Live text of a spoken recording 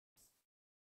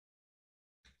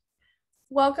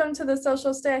Welcome to the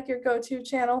Social Stack, your go-to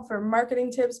channel for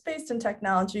marketing tips based in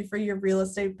technology for your real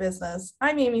estate business.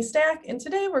 I'm Amy Stack, and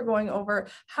today we're going over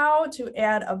how to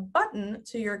add a button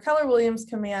to your Keller Williams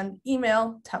Command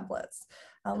email templates.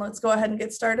 Let's go ahead and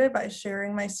get started by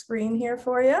sharing my screen here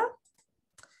for you.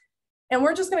 And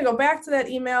we're just going to go back to that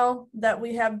email that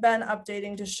we have been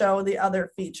updating to show the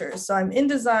other features. So I'm in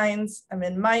Designs, I'm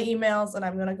in My Emails, and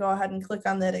I'm going to go ahead and click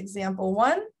on that example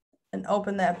one and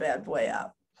open that bad boy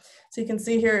up. So you can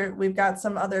see here, we've got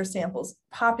some other samples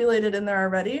populated in there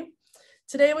already.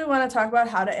 Today, we want to talk about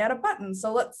how to add a button.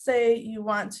 So let's say you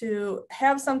want to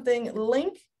have something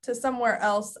link to somewhere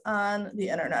else on the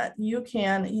internet. You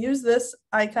can use this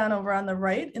icon over on the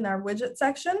right in our widget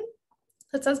section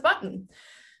that says button.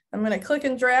 I'm going to click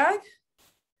and drag.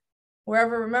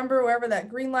 Remember, wherever that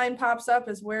green line pops up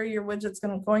is where your widget's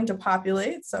going to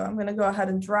populate. So I'm going to go ahead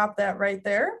and drop that right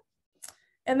there.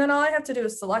 And then all I have to do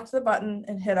is select the button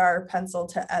and hit our pencil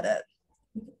to edit.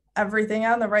 Everything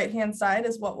on the right-hand side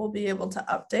is what we'll be able to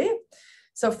update.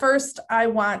 So first, I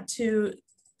want to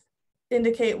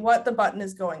indicate what the button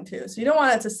is going to. So you don't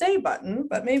want it to say button,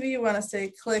 but maybe you want to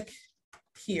say click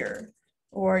here,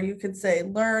 or you could say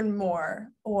learn more,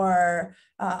 or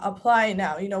apply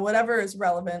now, whatever is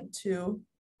relevant to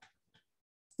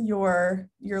your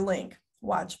link.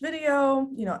 Watch video,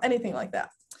 anything like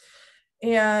that.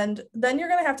 And then you're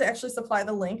going to have to actually supply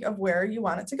the link of where you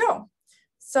want it to go.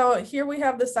 So here we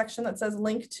have this section that says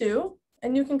link to,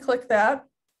 and you can click that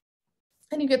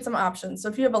and you get some options. So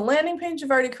if you have a landing page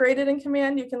you've already created in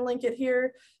Command, you can link it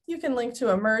here. You can link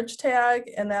to a merge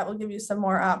tag, and that will give you some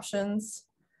more options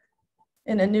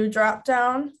in a new drop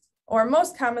down. Or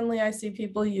most commonly, I see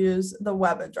people use the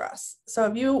web address. So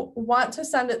if you want to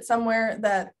send it somewhere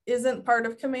that isn't part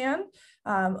of Command,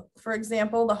 for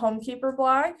example, the Homekeeper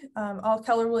blog, all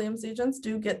Keller Williams agents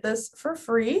do get this for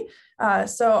free.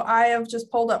 So I have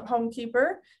just pulled up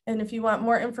Homekeeper. And if you want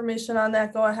more information on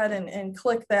that, go ahead and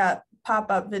click that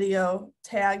pop-up video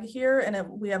tag here. And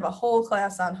we have a whole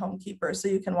class on Homekeeper, so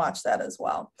you can watch that as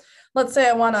well. Let's say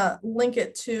I want to link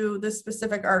it to this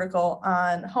specific article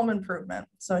on home improvement.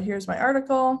 So here's my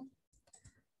article. I'm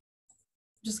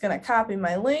just going to copy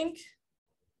my link.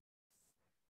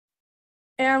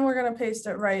 And we're going to paste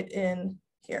it right in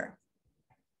here.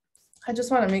 I just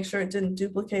want to make sure it didn't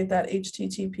duplicate that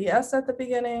HTTPS at the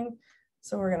beginning.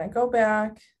 So we're going to go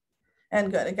back, and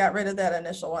good, it got rid of that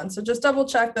initial one. So just double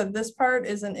check that this part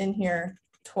isn't in here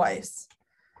twice.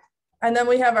 And then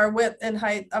we have our width and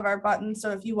height of our button.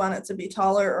 So if you want it to be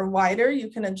taller or wider, you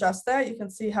can adjust that. You can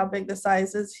see how big the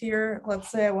size is here. Let's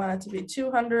say I want it to be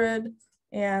 200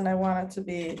 and I want it to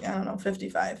be,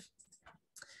 55.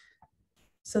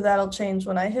 So that'll change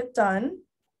when I hit done.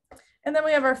 And then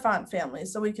we have our font family.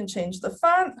 So we can change the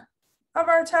font of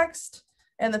our text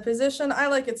and the position. I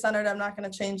like it centered. I'm not going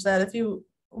to change that. If you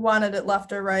wanted it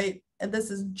left or right, and this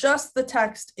is just the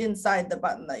text inside the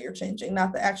button that you're changing,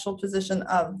 not the actual position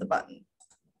of the button.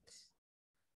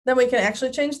 Then we can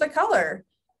actually change the color.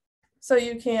 So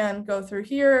you can go through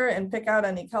here and pick out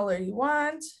any color you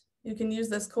want. You can use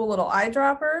this cool little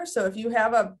eyedropper. So if you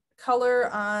have a color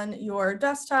on your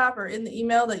desktop or in the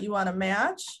email that you want to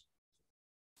match,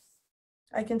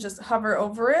 I can just hover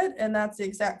over it, and that's the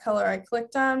exact color I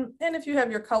clicked on. And if you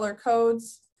have your color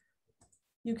codes,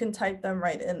 you can type them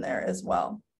right in there as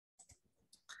well.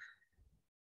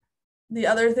 The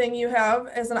other thing you have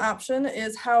as an option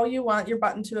is how you want your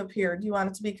button to appear. Do you want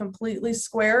it to be completely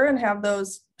square and have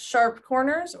those sharp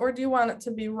corners, or do you want it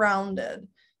to be rounded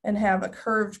and have a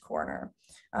curved corner?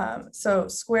 So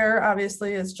square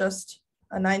obviously is just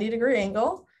a 90-degree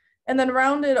angle, and then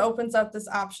rounded opens up this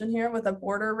option here with a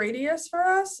border radius for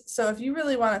us. So if you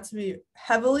really want it to be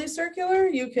heavily circular,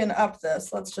 you can up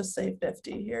this. Let's just say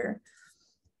 50 here.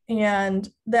 And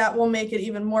that will make it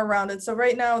even more rounded. So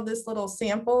right now, this little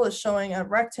sample is showing a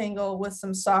rectangle with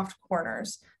some soft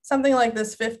corners. Something like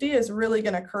this 50 is really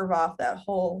going to curve off that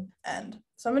whole end.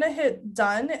 So I'm going to hit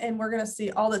done, and we're going to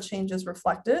see all the changes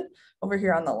reflected over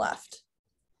here on the left.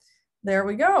 There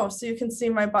we go. So you can see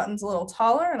my button's a little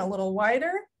taller and a little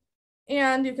wider,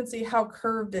 and you can see how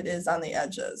curved it is on the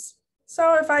edges.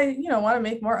 So if I want to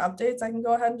make more updates, I can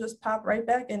go ahead and just pop right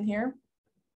back in here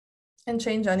and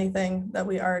change anything that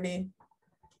we already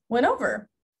went over.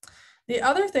 The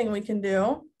other thing we can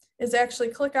do is actually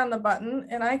click on the button,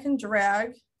 and I can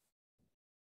drag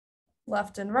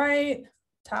left and right,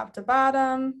 top to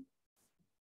bottom,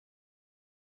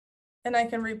 and I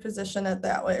can reposition it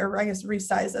that way, or I guess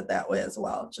resize it that way as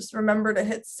well. Just remember to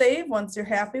hit save once you're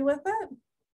happy with it.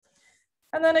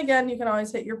 And then again, you can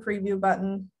always hit your preview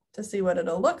button to see what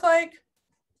it'll look like.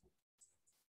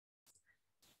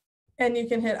 And you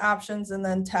can hit options and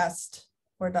then test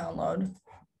or download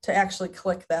to actually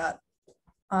click that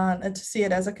on and to see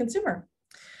it as a consumer.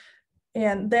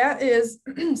 And that is,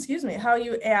 excuse me, how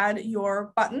you add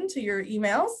your button to your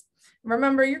emails.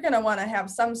 Remember, you're going to want to have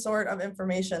some sort of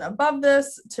information above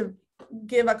this to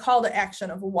give a call to action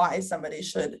of why somebody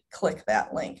should click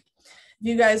that link. If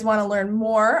you guys want to learn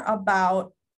more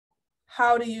about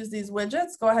how to use these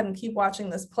widgets, go ahead and keep watching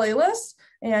this playlist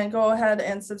and go ahead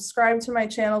and subscribe to my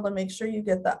channel to make sure you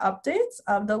get the updates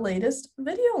of the latest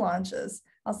video launches.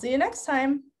 I'll see you next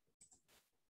time.